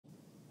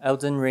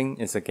Elden Ring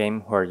is a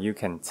game where you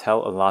can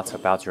tell a lot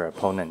about your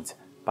opponent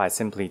by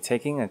simply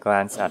taking a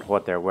glance at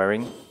what they're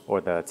wearing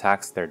or the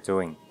attacks they're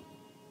doing.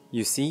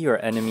 You see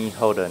your enemy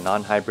hold a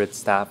non-hybrid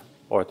staff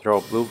or throw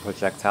blue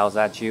projectiles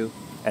at you,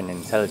 an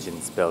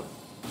intelligence build.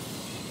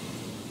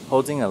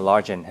 Holding a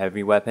large and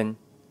heavy weapon,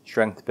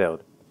 strength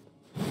build.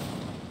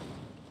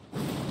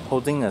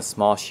 Holding a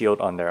small shield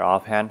on their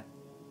offhand,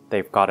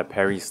 they've got a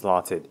parry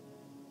slotted.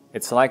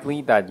 It's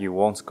likely that you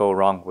won't go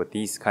wrong with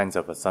these kinds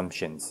of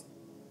assumptions.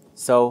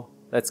 So,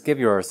 let's give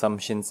your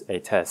assumptions a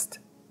test.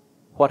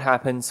 What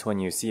happens when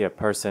you see a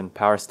person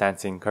power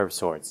stancing curved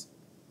swords?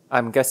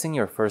 I'm guessing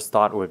your first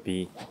thought would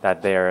be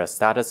that they are a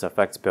status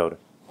effect build,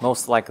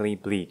 most likely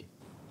bleed,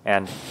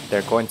 and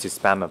they're going to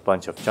spam a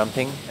bunch of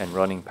jumping and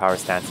running power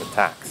stance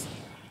attacks.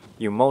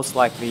 You most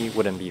likely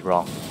wouldn't be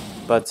wrong,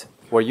 but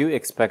were you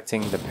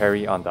expecting the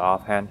parry on the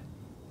offhand?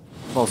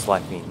 Most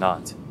likely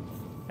not.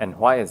 And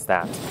why is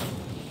that?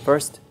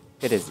 First,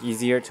 it is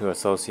easier to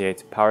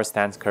associate power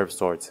stance curved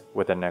swords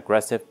with an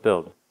aggressive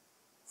build.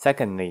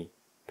 Secondly,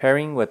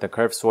 parrying with a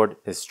curved sword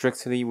is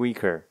strictly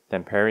weaker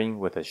than parrying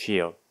with a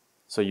shield,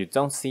 so you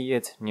don't see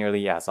it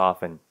nearly as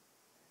often.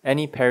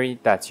 Any parry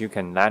that you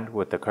can land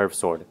with the curved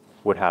sword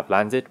would have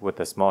landed with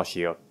a small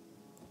shield.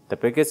 The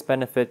biggest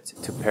benefit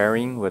to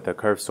parrying with a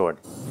curved sword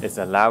is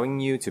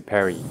allowing you to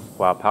parry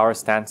while power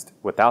stanced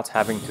without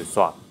having to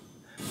swap.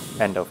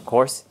 And of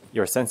course,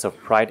 your sense of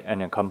pride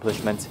and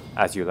accomplishment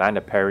as you land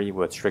a parry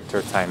with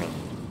stricter timing.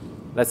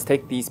 Let's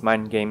take these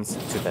mind games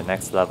to the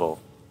next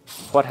level.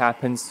 What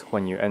happens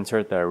when you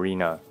enter the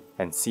arena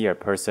and see a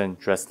person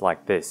dressed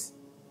like this?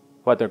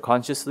 Whether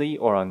consciously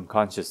or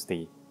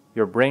unconsciously,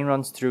 your brain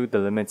runs through the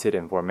limited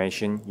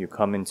information you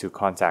come into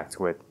contact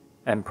with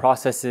and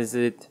processes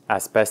it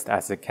as best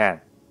as it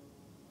can.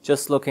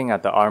 Just looking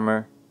at the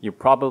armor, you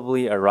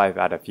probably arrive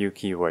at a few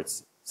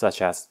keywords such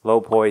as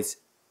low poise,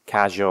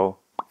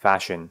 casual,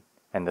 fashion,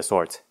 and the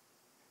sort.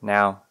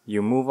 Now,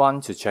 you move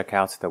on to check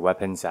out the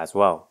weapons as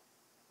well.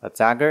 A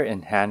dagger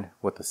in hand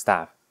with a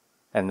staff,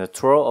 and the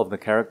twirl of the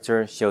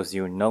character shows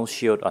you no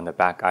shield on the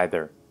back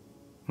either.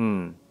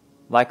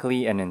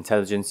 Likely an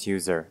intelligence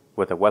user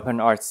with a weapon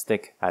art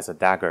stick as a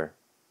dagger.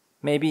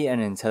 Maybe an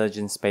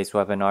intelligence-based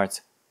weapon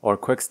art, or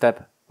quick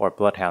step or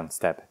bloodhound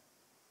step.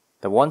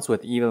 The ones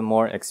with even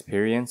more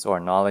experience or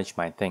knowledge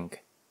might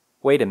think,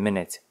 wait a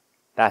minute,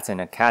 that's an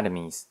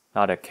Academy's,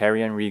 not a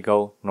Carrion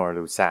Regal nor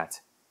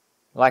Lusat.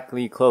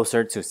 Likely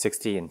closer to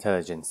 60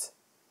 intelligence.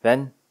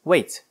 Then,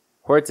 wait,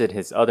 where did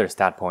his other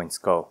stat points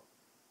go?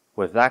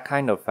 With that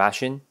kind of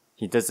fashion,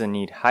 he doesn't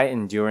need high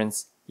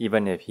endurance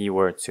even if he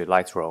were to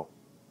light roll.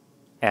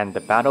 And the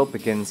battle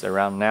begins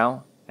around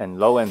now, and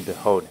lo and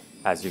behold,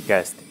 as you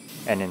guessed,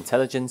 an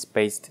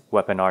intelligence-based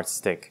weapon art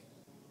stick.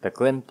 The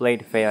Glint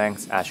Blade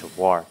Phalanx Ash of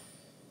War.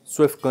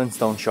 Swift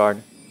Glintstone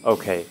Shard,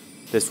 okay,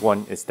 this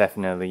one is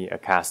definitely a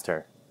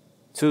caster.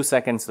 2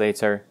 seconds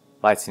later,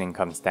 lightning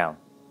comes down.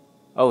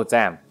 Oh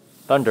damn,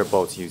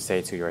 Thunderbolts you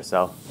say to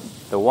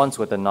yourself. The ones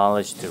with the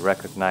knowledge to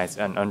recognize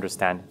and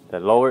understand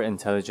the lower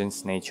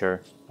intelligence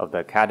nature of the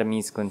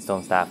Academy's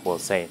Glintstone Staff will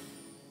say,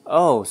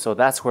 oh, so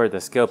that's where the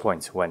skill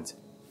points went.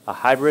 A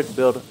hybrid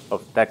build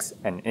of Dex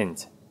and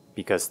Int,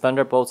 because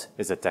Thunderbolt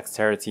is a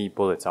dexterity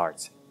bullet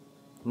art.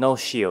 No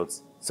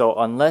shields, so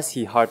unless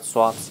he hard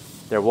swaps,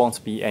 there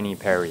won't be any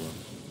parrying.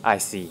 I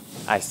see.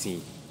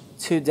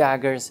 2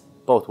 daggers,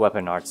 both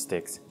weapon art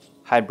sticks.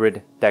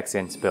 Hybrid Dex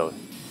Int build.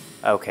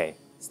 Okay,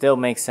 still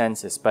makes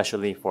sense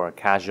especially for a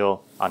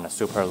casual on a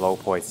super low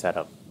poise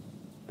setup.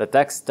 The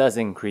Dex does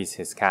increase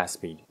his cast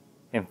speed.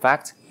 In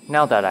fact,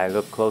 now that I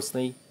look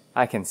closely,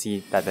 I can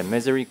see that the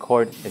Misery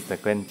Cord is the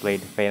Glint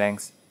Blade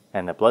Phalanx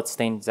and the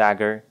Bloodstained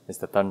Dagger is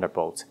the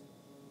Thunderbolt.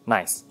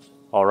 Nice.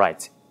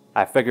 Alright,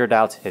 I figured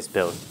out his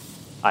build.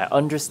 I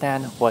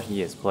understand what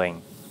he is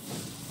playing.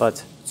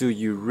 But do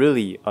you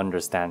really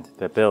understand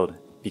the build?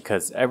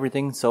 Because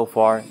everything so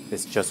far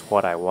is just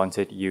what I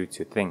wanted you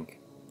to think.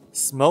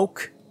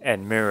 Smoke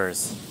and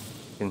mirrors.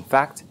 In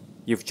fact,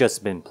 you've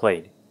just been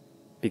played.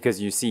 Because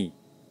you see,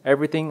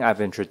 everything I've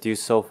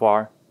introduced so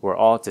far were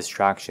all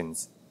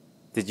distractions.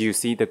 Did you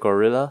see the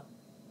gorilla?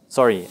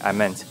 Sorry, I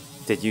meant,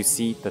 did you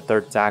see the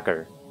third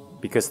dagger?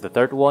 Because the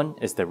third one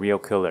is the real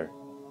killer.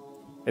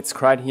 It's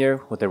Cried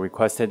here with a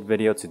requested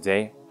video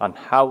today on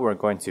how we're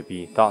going to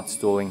be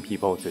thought-dueling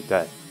people to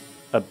death.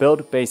 A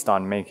build based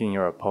on making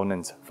your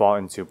opponents fall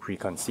into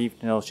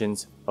preconceived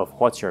notions of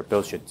what your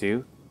build should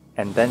do,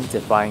 and then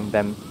defying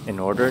them in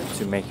order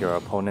to make your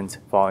opponent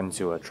fall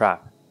into a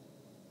trap.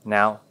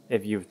 Now,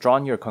 if you've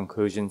drawn your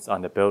conclusions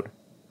on the build,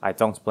 I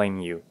don't blame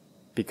you,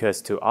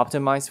 because to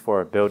optimize for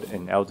a build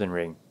in Elden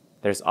Ring,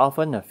 there's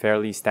often a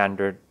fairly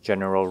standard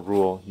general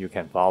rule you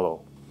can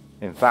follow.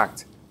 In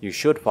fact, you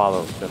should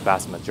follow the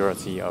vast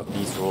majority of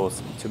these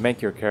rules to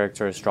make your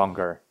character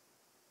stronger.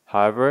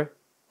 However,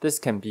 this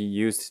can be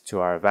used to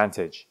our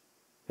advantage.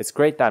 It's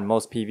great that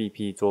most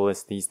PvP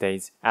duelists these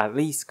days at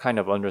least kind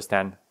of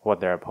understand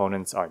what their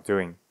opponents are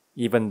doing,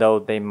 even though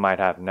they might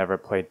have never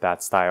played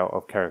that style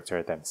of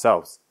character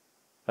themselves.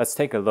 Let's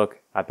take a look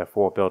at the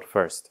full build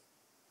first.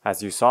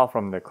 As you saw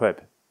from the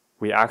clip,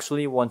 We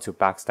actually want to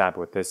backstab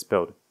with this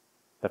build.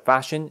 The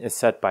fashion is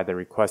set by the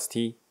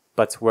requestee,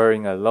 but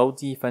wearing a low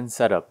defense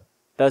setup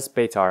does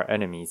bait our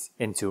enemies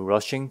into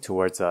rushing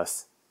towards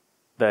us.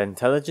 The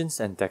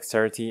intelligence and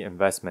dexterity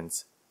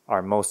investments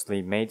are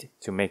mostly made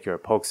to make your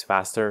pokes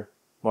faster,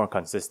 more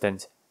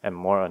consistent, and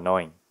more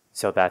annoying,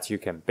 so that you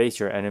can bait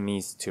your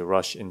enemies to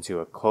rush into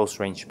a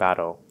close-range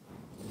battle.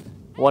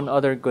 One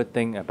other good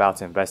thing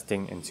about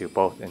investing into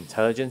both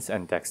intelligence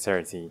and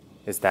dexterity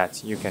is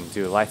that you can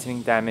do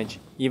lightning damage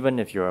even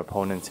if your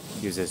opponent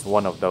uses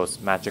one of those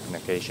magic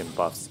negation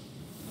buffs.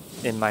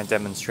 In my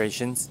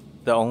demonstrations,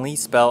 the only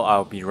spell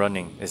I'll be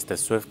running is the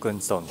Swift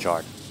Glintstone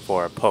Shard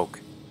for a poke,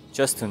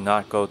 just to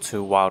not go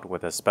too wild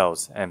with the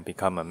spells and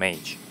become a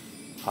mage.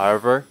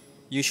 However,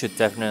 you should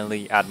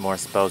definitely add more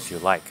spells you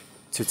like,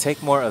 to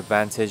take more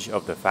advantage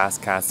of the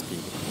fast cast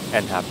speed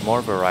and have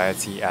more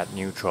variety at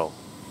neutral.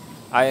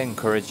 I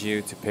encourage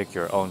you to pick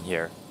your own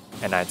here,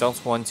 and I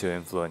don't want to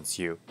influence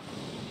you.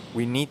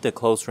 We need the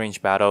close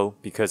range battle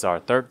because our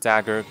third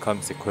dagger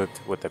comes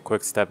equipped with the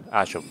Quickstep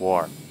Ash of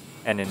War,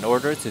 and in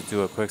order to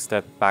do a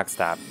Quickstep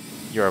backstab,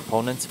 your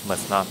opponent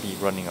must not be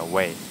running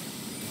away.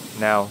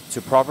 Now,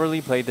 to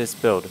properly play this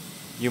build,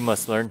 you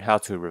must learn how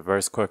to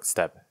reverse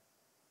Quickstep.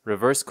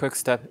 Reverse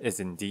Quickstep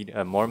is indeed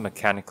a more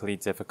mechanically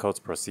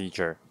difficult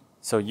procedure,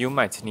 so you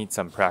might need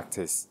some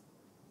practice.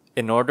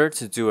 In order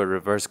to do a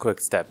reverse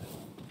Quickstep,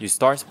 you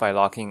start by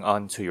locking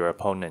on to your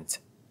opponent.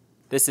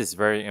 This is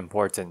very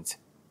important.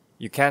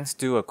 You can't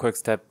do a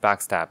Quickstep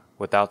backstab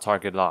without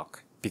target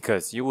lock,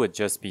 because you would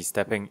just be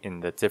stepping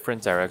in the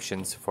different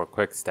directions for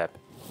Quickstep.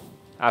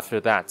 After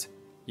that,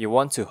 you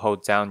want to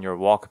hold down your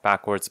walk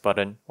backwards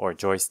button or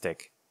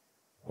joystick.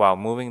 While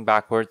moving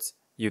backwards,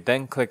 you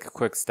then click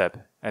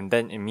Quickstep and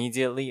then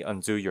immediately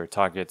undo your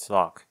target's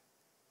lock.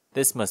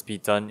 This must be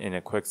done in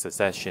a quick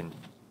succession,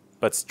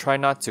 but try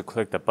not to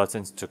click the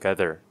buttons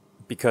together,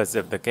 because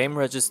if the game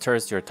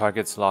registers your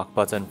target's lock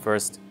button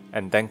first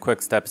and then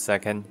Quickstep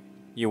second,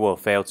 you will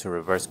fail to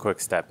reverse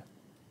Quickstep.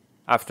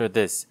 After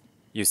this,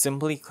 you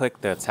simply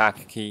click the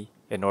attack key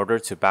in order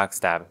to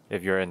backstab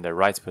if you're in the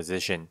right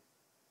position.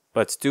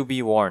 But do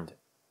be warned,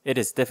 it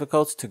is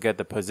difficult to get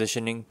the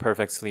positioning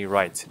perfectly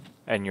right,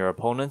 and your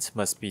opponent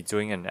must be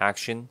doing an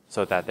action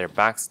so that their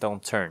backs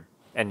don't turn,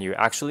 and you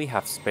actually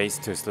have space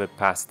to slip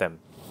past them.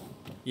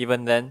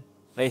 Even then,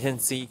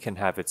 latency can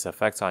have its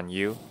effect on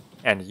you,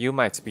 and you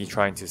might be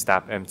trying to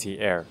stab empty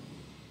air.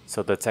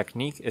 So the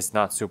technique is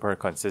not super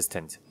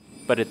consistent,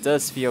 but it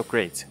does feel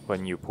great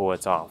when you pull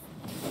it off.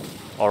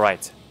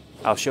 Alright,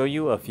 I'll show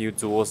you a few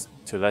duels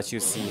to let you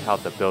see how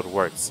the build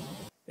works.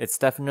 It's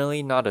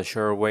definitely not a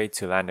sure way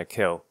to land a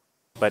kill,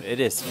 but it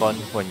is fun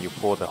when you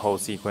pull the whole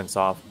sequence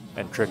off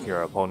and trick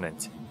your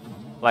opponent.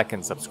 Like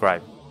and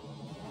subscribe.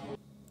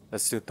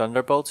 Let's do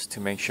Thunderbolt to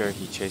make sure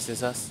he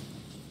chases us.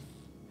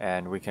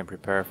 And we can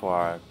prepare for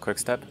our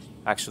Quickstep.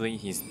 Actually,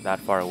 he's that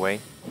far away.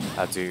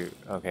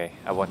 Okay,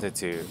 I wanted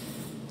to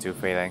do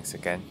Phalanx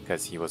again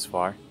because he was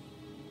far.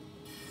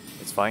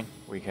 It's fine,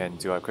 we can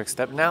do our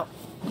Quickstep now.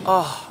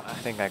 Oh, I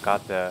think I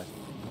got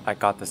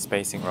the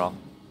spacing wrong.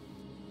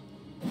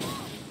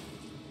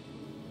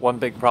 One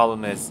big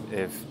problem is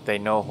if they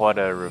know what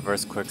a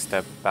reverse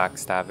Quickstep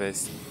backstab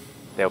is,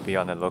 they'll be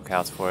on the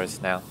lookout for us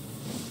now.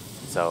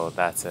 So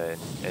that's an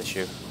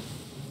issue.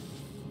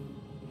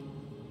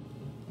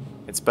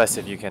 It's best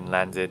if you can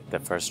land it the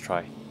first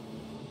try.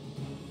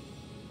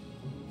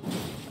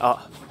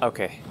 Oh,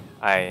 okay.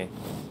 I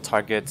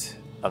target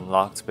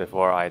unlocked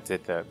before I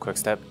did the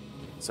Quickstep,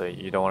 so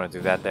you don't want to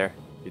do that there.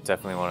 You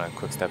definitely want to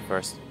Quickstep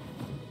first.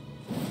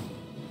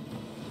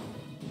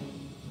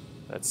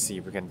 Let's see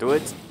if we can do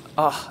it.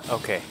 Ah,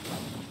 okay.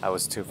 I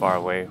was too far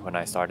away when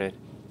I started.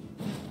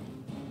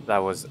 That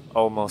was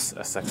almost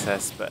a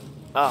success, but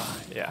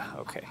yeah,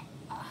 okay.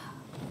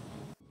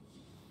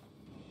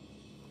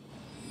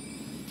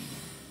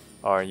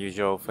 Our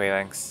usual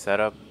Phalanx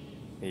setup.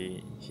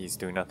 He's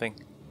doing nothing.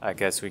 I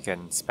guess we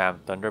can spam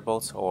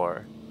Thunderbolts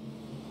or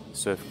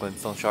Swift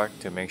Glintstone Shard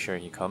to make sure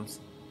he comes.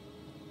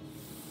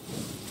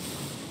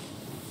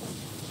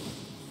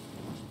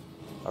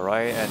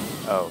 Alright, and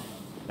oh,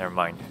 never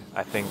mind.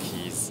 I think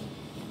he's...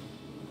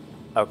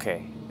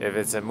 Okay, if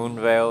it's a Moon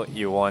Veil,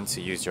 you want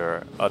to use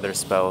your other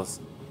spells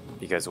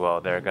because,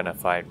 well, they're gonna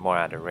fight more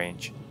at a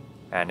range.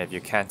 And if you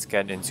can't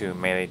get into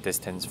melee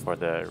distance for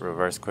the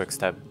reverse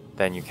Quickstep,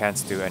 then you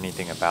can't do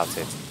anything about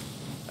it.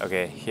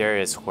 Okay, here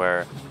is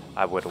where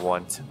I would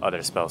want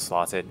other spells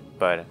slotted,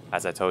 but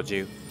as I told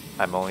you,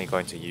 I'm only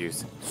going to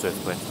use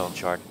Swift Glintstone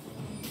Shard.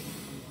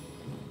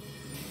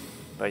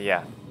 But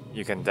yeah,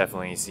 you can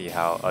definitely see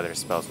how other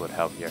spells would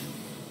help here.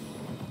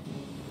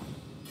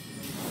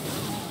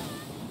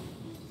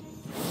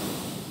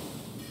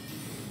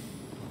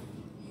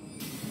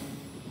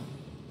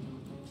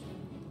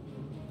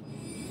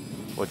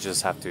 We'll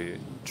just have to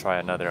try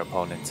another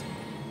opponent.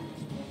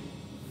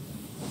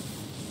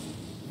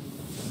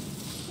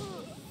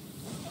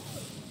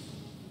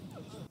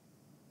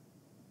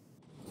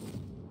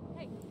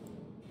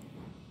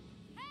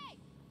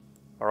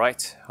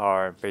 Alright,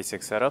 our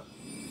basic setup,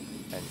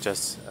 and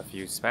just a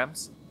few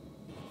spams.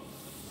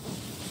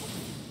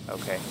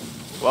 Okay.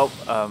 Well,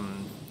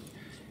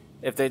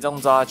 if they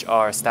don't dodge,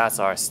 our stats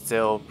are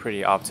still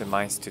pretty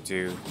optimized to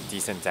do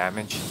decent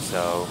damage,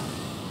 so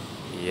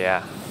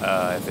yeah,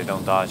 if they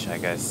don't dodge, I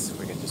guess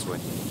we can just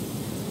win.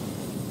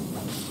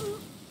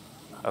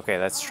 Okay,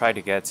 let's try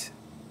to get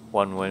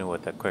one win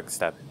with a quick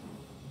step.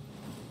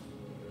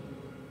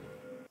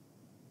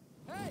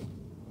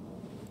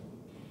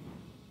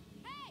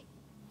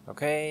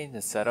 Okay,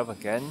 the setup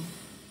again.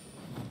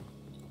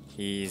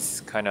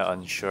 He's kinda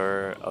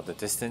unsure of the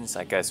distance.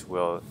 I guess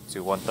we'll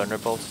do one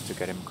Thunderbolt to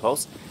get him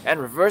close. And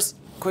reverse!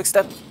 Quick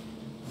step!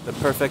 The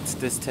perfect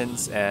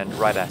distance and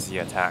right as he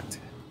attacked.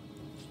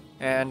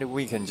 And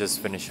we can just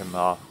finish him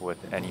off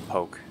with any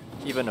poke.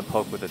 Even a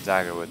poke with a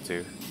dagger would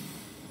do.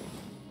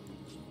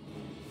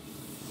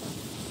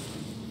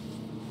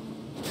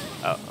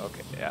 Oh,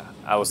 okay, yeah.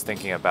 I was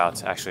thinking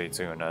about actually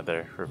doing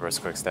another reverse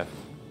quick step.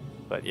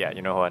 But yeah,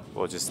 you know what?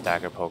 We'll just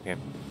dagger poke him.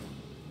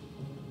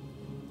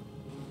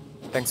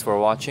 Thanks for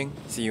watching.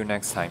 See you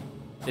next time.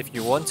 If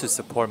you want to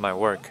support my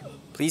work,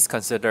 please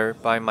consider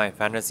buying my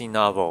fantasy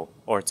novel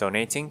or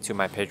donating to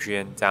my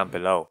Patreon down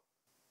below.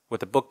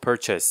 With a book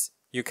purchase,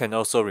 you can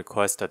also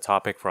request a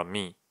topic from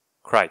me.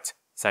 Krite,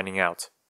 signing out.